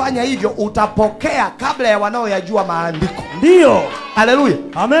 Ukifanya hivyo utapokea kabla ya wanaoyajua maandiko. Ndio. Haleluya.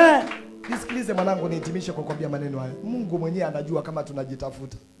 Amen. Nisikilize mwanangu, nihitimishe kwa kuambia maneno haya. Mungu mwenyewe anajua kama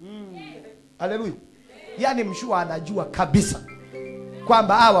tunajitafuta. Haleluya. Yaani mshua anajua kabisa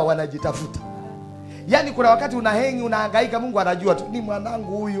kwamba hawa wanajitafuta. Yaani kuna wakati unahengi unahangaika, Mungu anajua tu ni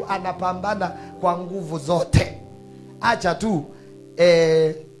mwanangu huyu anapambana kwa nguvu zote. Acha tu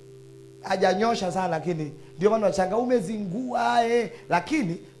hajanyosha sana, lakini ndio maana unachanga umezingua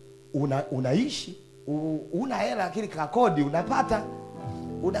lakini unaishi una hela, lakini kakodi unapata.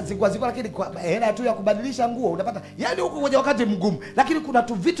 unazingua, lakini kwa hela tu ya kubadilisha nguo unapata. Yaani huko kwenye wakati mgumu, lakini kuna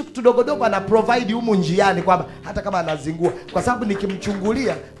tu vitu tudogodogo ana provide humu njiani, kwamba hata kama anazingua, kwa sababu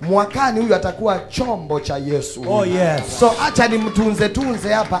nikimchungulia mwakani huyu atakuwa chombo cha Yesu. Oh yes. So acha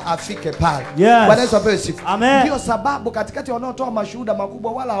nimtunze hapa afike pale. Yes. Bwana Yesu apewe sifa. Amen. Ndio sababu katikati wanaotoa mashuhuda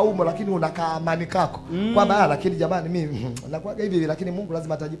makubwa wala haumo, lakini unakaa amani kako. Kwamba lakini jamani mimi nakuaga hivi, lakini Mungu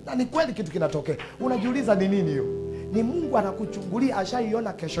lazima atajibu. Na ni kweli kitu kinatokea. Unajiuliza ni nini hiyo? Ni Mungu anakuchungulia,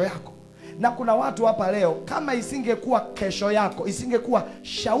 ashaiona kesho yako. Na kuna watu hapa leo, kama isingekuwa kesho yako, isingekuwa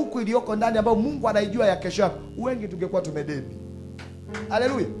shauku iliyoko ndani ambayo Mungu anaijua ya kesho yako, wengi tungekuwa tumededi.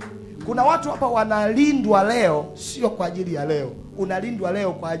 Haleluya. Kuna watu hapa wanalindwa leo, sio kwa ajili ya leo. Unalindwa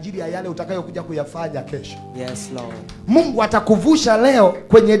leo kwa ajili ya yale utakayokuja kuyafanya kesho. Yes, Lord. Mungu atakuvusha leo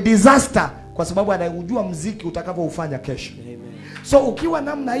kwenye disaster kwa sababu anaujua mziki utakavyoufanya kesho. Amen. So ukiwa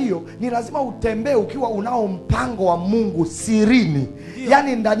namna hiyo, ni lazima utembee ukiwa unao mpango wa Mungu sirini.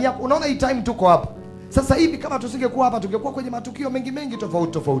 Yaani ndani yako. Unaona hii time tuko hapa sasa hivi, kama tusingekuwa hapa tungekuwa kwenye matukio mengi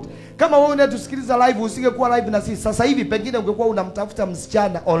tofauti. Kama wewe unatusikiliza live usingekuwa live na sisi, sasa hivi pengine ungekuwa unamtafuta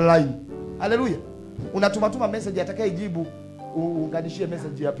msichana online. Haleluya. Unatumatuma message, atakayejibu uunganishie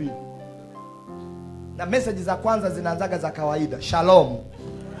message ya pili. Na message za kwanza zinaanzaga za kawaida, shalom.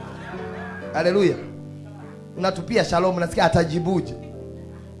 Haleluya. Unatupia shalom, unasikia atajibuje?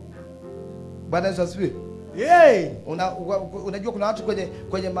 Bwana Yesu asifiwe. Unajua kuna watu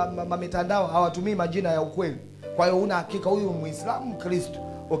kwenye mitandao hawatumii majina ya ukweli. Kwa hiyo una hakika huyu Muislamu Kristo.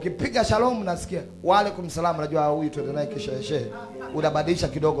 Ukipiga shalom unasikia wa alaikum salam, unajua huyu tuende naye kisha shehe. Unabadilisha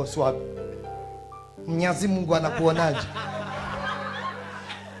kidogo swali. Mwenyezi Mungu anakuonaje?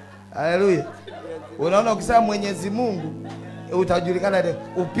 Haleluya. Unaona ukisema Mwenyezi Mungu utajulikana,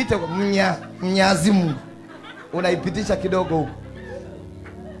 upite Mwenyezi Mungu. Unaipitisha kidogo huko.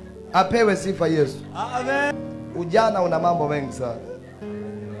 Apewe sifa Yesu. Amen. Ujana una mambo mengi sana.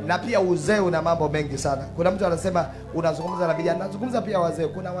 Na pia uzee una mambo mengi sana. Kuna mtu anasema unazungumza na vijana, nazungumza pia wazee.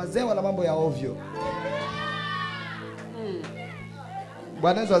 Kuna wazee wana mambo ya ovyo.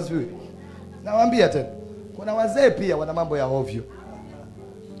 Bwana Yesu asifiwe. Nawaambia tena, kuna wazee pia wana mambo ya ovyo.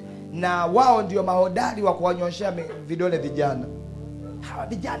 Na wao ndio mahodari wa kuwanyoshea vidole vijana. Hawa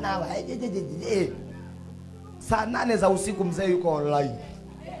vijana hawa saa 8 za usiku mzee yuko online.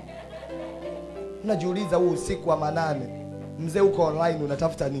 Unajiuliza huu usiku wa manane mzee uko online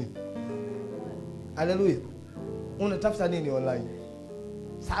unatafuta nini? Haleluya. Unatafuta nini online?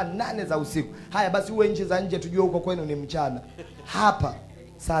 Saa 8 za usiku. Haya basi uwe nchi za nje tujue huko kwenu ni mchana. Hapa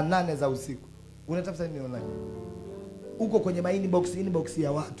saa 8 za usiku. Unatafuta nini online? Uko kwenye inbox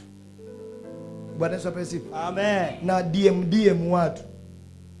ya watu. Bwana Yesu apewe sifa. Amen. Na DM watu.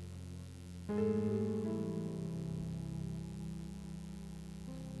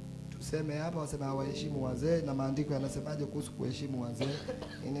 Tuseme hapa wasema hawaheshimu wazee, na maandiko yanasemaje kuhusu kuheshimu wazee?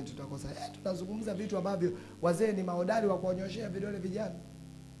 Nini tutakosa? Tunazungumza vitu ambavyo wazee ni mahodari wa kuonyoshea vidole vijana.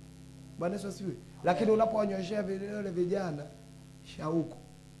 Bwana Yesu asifiwe. Lakini unapoonyoshea vidole vijana, shauku.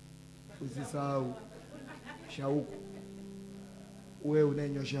 Usisahau shauku. Wewe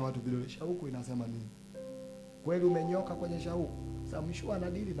unanyoshea watu vidole, shauku inasema nini? Kweli umenyoka kwenye shauku? Sasa mshua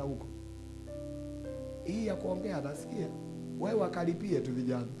anadili na huko. Hii ya kuongea nasikia. Wewe wakalipie tu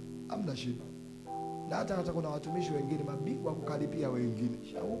vijana. Hamna shida. Na hata kuna watumishi wengine mabingwa kukalipia wengine.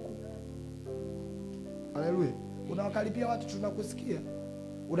 Shauku. Haleluya. Unawakalipia watu tunakusikia.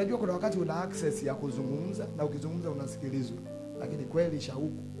 Unajua kuna wakati una access ya kuzungumza na ukizungumza unasikilizwa. Lakini kweli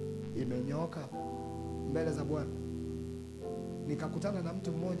shauku imenyoka mbele za Bwana. Nikakutana na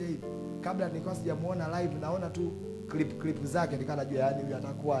mtu mmoja hivi. Kabla nilikuwa sijamuona live, naona tu clip zake, nikanajua yani huyu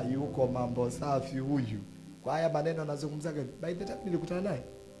atakuwa yuko mambo safi huyu. Kwa haya maneno anazungumza gani? By the time nilikutana naye,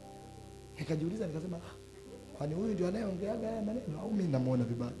 nikajiuliza nikasema, kwani huyu ndio anayeongeaga haya maneno au mimi namuona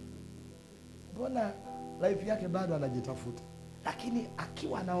vibaya? Mbona life yake bado anajitafuta? Lakini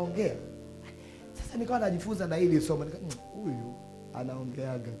akiwa anaongea, sasa nikawa najifunza na hili somo, huyu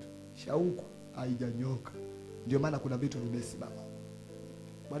anaongeaga tu. Shauku haijanyoka. Ndio maana kuna vitu vimesimama.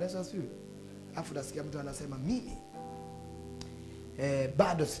 Bwana Yesu asifiwe. Afu nasikia mtu anasema mimi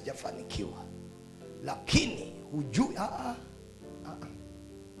bado sijafanikiwa. Lakini hujui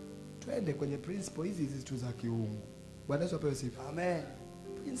twende kwenye principle hizi tu za kiungu. Bwana Yesu apewe sifa. Amen.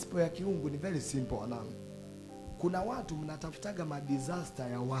 Principle ya kiungu ni very simple wanangu. Kuna watu mnatafutaga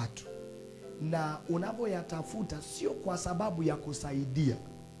madisaster ya watu. Na unapoyatafuta sio kwa sababu ya kusaidia.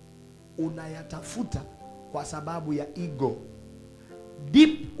 Unayatafuta kwa sababu ya ego.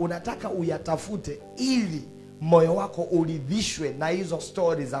 Deep unataka uyatafute ili moyo wako uridhishwe na hizo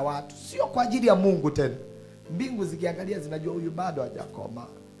stories za watu. Sio kwa ajili ya Mungu tena. Mbingu zikiangalia zinajua huyu bado hajakoma.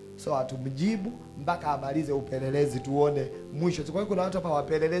 So hatumjibu mpaka amalize upelelezi tuone mwisho. Kwa hiyo kuna watu hapa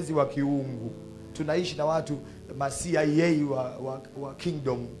wapelelezi wa kiungu. Tunaishi na watu CIA wa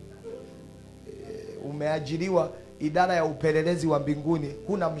kingdom. Umeajiriwa idara ya upelelezi wa mbinguni,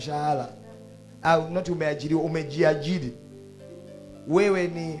 huna mshahara. Au not umeajiriwa, umejiajiri. Wewe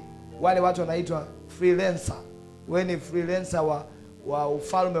ni wale watu wanaitwa freelancer. Wewe ni freelancer wa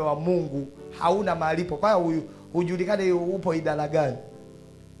ufalme wa Mungu, hauna malipo. Kwa hiyo hujulikane upo idara gani.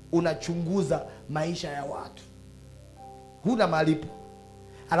 Unachunguza maisha ya watu, huna malipo.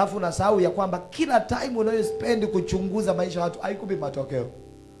 Alafu unasahau ya kwamba kila time unayospend kuchunguza maisha ya watu haikupi matokeo.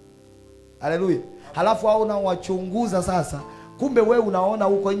 Haleluya. Halafu wao unawachunguza sasa, kumbe wewe unaona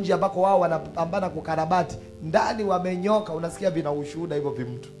huko nje ambako wao wanapambana kukarabati, ndani wamenyoka. Unasikia vina ushuhuda hivyo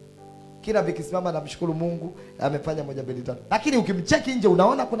vimtu, kila vikisimama na mshukuru Mungu amefanya 1 2 3. Lakini ukimcheki nje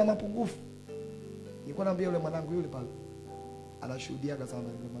unaona kuna mapungufu. Nilikuwa naambia yule mwanangu yule pale, anashuhudiaga sana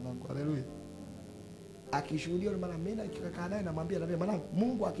yule mwanangu. Haleluya. Akishuhudia yule mwana, mimi nikikaa naye namwambia mwanangu,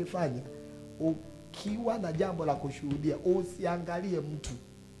 Mungu akifanya, ukiwa na jambo la kushuhudia usiangalie mtu.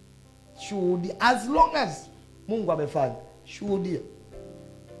 Shuhudia, as long as Mungu amefanya, shuhudia.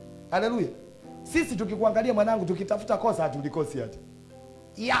 Haleluya. Sisi tukikuangalia mwanangu, tukitafuta kosa hatulikosi hata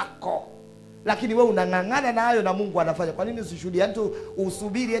yako. Lakini wewe unang'ang'ana na hayo na Mungu anafanya. Kwa nini usishuhudia? Mtu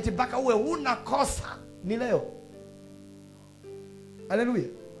usubiri eti mpaka uwe huna kosa. Ni leo. Haleluya.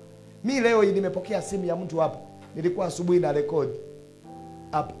 Mimi leo hii nimepokea simu ya mtu hapa. Nilikuwa asubuhi na record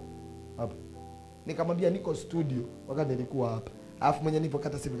hapa. Nikamwambia niko studio wakati nilikuwa hapa. Alafu mwenye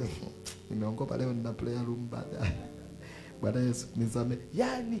nilipokata simu nimeongopa leo nina prayer room baada. Bwana Yesu nisamee.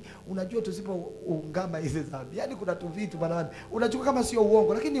 Yaani unajua tusipoungama hizi dhambi, yaani kuna tu vitu bwana, unachukua kama sio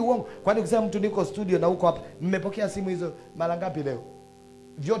uongo lakini ni uongo. Kwani kusema mtu niko studio na huko hapa, mmepokea simu hizo mara ngapi leo?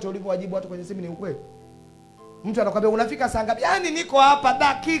 Vyote ulivyowajibu watu kwenye simu ni ukweli? Mtu anakuambia unafika saa ngapi? Yaani niko hapa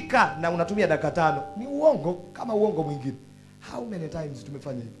dakika, na unatumia dakika 5. Ni uongo kama uongo mwingine. How many times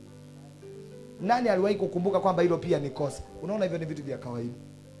tumefanya hivi? Nani aliwahi kukumbuka kwamba hilo pia ni kosa? Unaona hivyo ni vitu vya kawaida.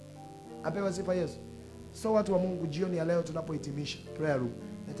 Apewe sifa Yesu. So watu wa Mungu, jioni ya leo tunapohitimisha prayer room,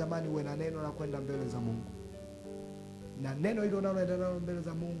 natamani uwe na neno la kwenda mbele za Mungu. Na neno hilo unaloenda nalo mbele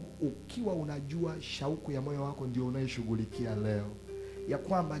za Mungu, ukiwa unajua shauku ya moyo wako ndio unayeshughulikia leo. Ya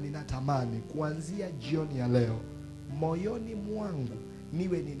kwamba ninatamani kuanzia jioni ya leo, moyoni mwangu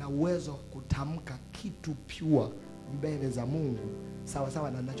niwe nina uwezo kutamka kitu pure mbele za Mungu sawa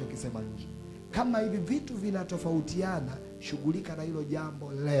sawa na ninachokisema nje. Kama hivi vitu vinatofautiana, shughulika na hilo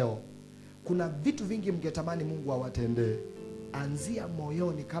jambo leo. Kuna vitu vingi mngetamani Mungu awatendee. Anzia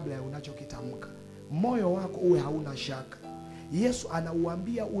moyoni kabla ya unachokitamka. Moyo wako uwe hauna shaka. Yesu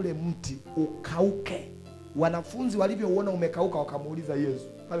anauambia ule mti ukauke. Wanafunzi walivyouona umekauka wakamuuliza Yesu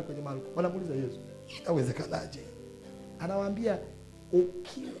pale kwenye Marko. Wanamuuliza Yesu, inawezekanaje? Anawaambia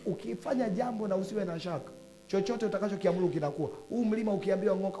ukifanya jambo na usiwe na shaka, chochote utakachokiamuru kinakuwa. Huu mlima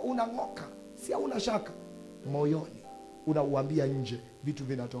ukiambiwa ng'oka, unang'oka. Si hauna shaka. Moyoni unauambia nje, vitu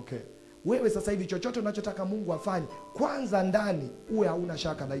vinatokea. Wewe sasa hivi chochote unachotaka Mungu afanye, kwanza ndani uwe hauna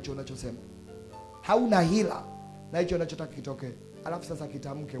shaka na hicho unachosema. Hauna hila na hicho unachotaka kitokee. Alafu sasa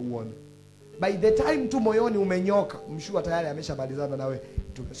kitamke uone. By the time tu moyoni umenyoka, mshua tayari ameshamalizana nawe.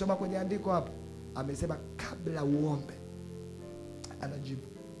 Tumesoma kwenye andiko hapa, amesema kabla uombe anajibu.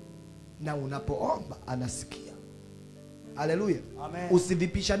 Na unapoomba anasikia. Haleluya. Amen.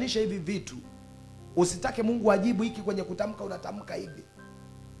 Usivipishanishe hivi vitu. Usitake Mungu ajibu hiki kwenye kutamka unatamka hivi.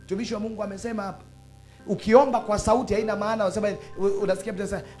 Mtumishi wa Mungu amesema hapa, ukiomba kwa sauti haina maana. Unasema unasikia mtu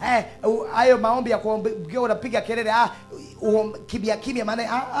anasema, hayo maombi ya kuombea unapiga kelele, kimya kimya,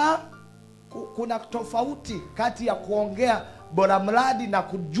 maana kuna tofauti kati ya kuongea bora mradi na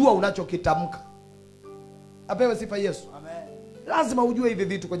kujua unachokitamka. Apewe sifa Yesu. Amen. Lazima ujue hivi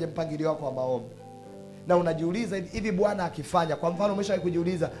vitu kwenye mpangilio wako wa maombi. Na unajiuliza hivi Bwana akifanya, kwa mfano umeshawahi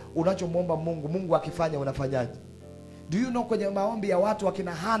kujiuliza unachomuomba Mungu, Mungu akifanya unafanyaje? Do you know kwenye maombi ya watu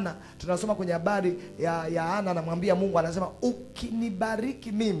wakina Hana, tunasoma kwenye habari ya Hana, anamwambia Mungu, anasema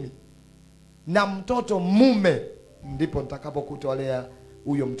ukinibariki mimi na mtoto mume, ndipo nitakapokutolea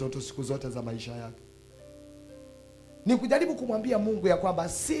huyo mtoto siku zote za maisha yake. Ni kujaribu kumwambia Mungu ya kwamba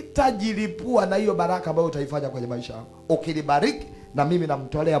sitajilipua na hiyo baraka ambayo utaifanya kwenye maisha yako. Ukinibariki na mimi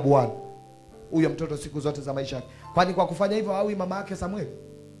namtolea Bwana huyo mtoto siku zote za maisha yake. Kwani kwa kufanya hivyo hawi mama yake Samueli?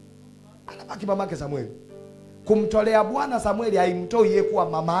 Anabaki mama yake Samueli. Kumtolea Bwana Samueli haimtoi yeye kuwa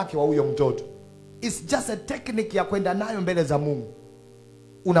mama yake wa huyo mtoto. It's just a technique ya kwenda nayo mbele za Mungu.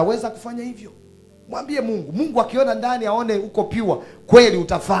 Unaweza kufanya hivyo. Mwambie Mungu. Mungu akiona ndani aone uko pure, kweli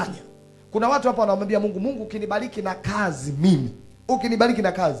utafanya. Kuna watu hapa wanamwambia Mungu, Mungu ukinibariki na kazi mimi, ukinibariki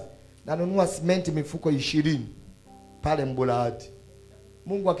na kazi, nanunua simenti mifuko 20 pale Mbulahati.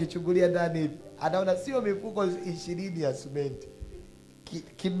 Mungu akichungulia ndani hivi, anaona sio mifuko 20 ya simenti.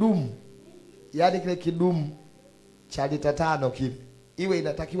 Kidumu. Yaani kile kidumu cha lita 5 kile. Iwe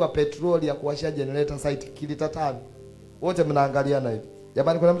inatakiwa petroli ya kuwasha generator site lita 5. Wote mnaangaliana hivi.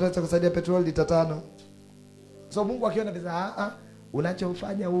 Jamani, kuna mtu anataka kusaidia petroli lita 5? So Mungu akiona pesa,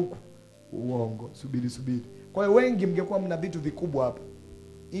 unachofanya huku uongo, subiri. Kwa hiyo wengi mngekuwa mna vitu vikubwa hapa.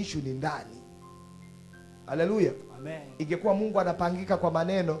 Issue ni ndani. Haleluya. Amen. Ingekuwa Mungu anapangika kwa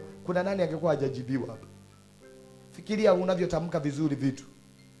maneno, kuna nani angekuwa hajajibiwa hapa? Fikiria unavyotamka vizuri vitu.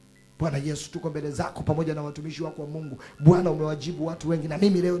 Bwana Yesu, tuko mbele zako pamoja na watumishi wako wa Mungu. Bwana, umewajibu watu wengi na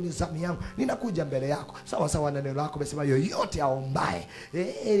mimi leo ni zamu yangu. Ninakuja mbele yako. Sawa sawa na neno lako umesema yoyote aombaye,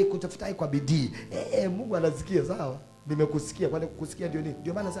 kutafutai kwa bidii. Mungu anasikia, sawa? Nimekusikia. Kwani kukusikia ndio nini?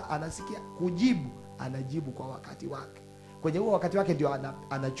 Ndio maana sasa anasikia kujibu, anajibu kwa wakati wake. Kwenye huo wakati wake ndio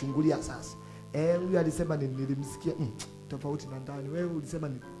anachungulia sasa. Huyu alisema nilimsikia tofauti na ndani. Wewe ulisema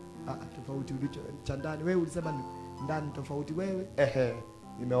ni tofauti ulicho cha ndani. Wewe ulisema ni ndani tofauti wewe.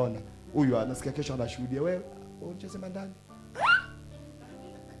 Nimeona. Huyu anasikia, kesho anashuhudia. Wewe unachosema ndani.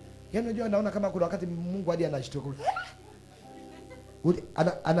 Yaani unajua, naona kama kuna wakati Mungu hadi anashtuka.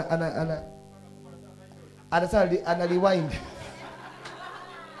 Ana rewind.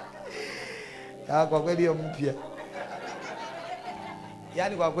 Kwa kweli hiyo mpya.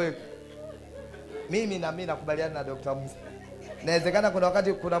 Yaani kwa kweli mimi nakubaliana na Dr. Musa. Inawezekana kuna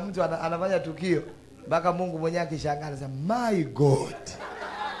wakati kuna mtu anafanya tukio mpaka Mungu mwenyewe akishangaa anasema my God.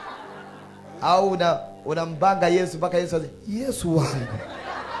 Au unambanga Yesu mpaka Yesu asema Yesu wangu.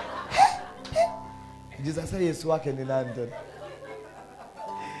 Jesus sasa Yesu wake ni nani tena?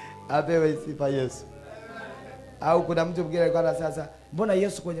 Apewe sifa Yesu. Au kuna mtu mwingine alikuwa anasema mbona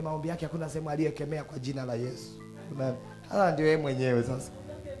Yesu kwenye maombi yake hakuna sehemu aliyekemea kwa jina la Yesu? Sasa ndio yeye mwenyewe sasa.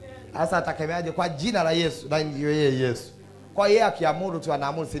 Sasa atakemeaje kwa jina la Yesu? Na ndio yeye Yesu. Kwa yeye akiamuru tu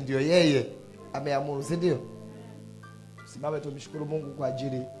anaamuru, si ndio yeye ameamuru, si ndio? Simame tumshukuru Mungu kwa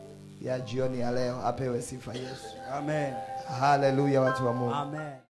ajili ya jioni ya leo. Apewe sifa Yesu. Amen. Haleluya watu wa Mungu. Amen.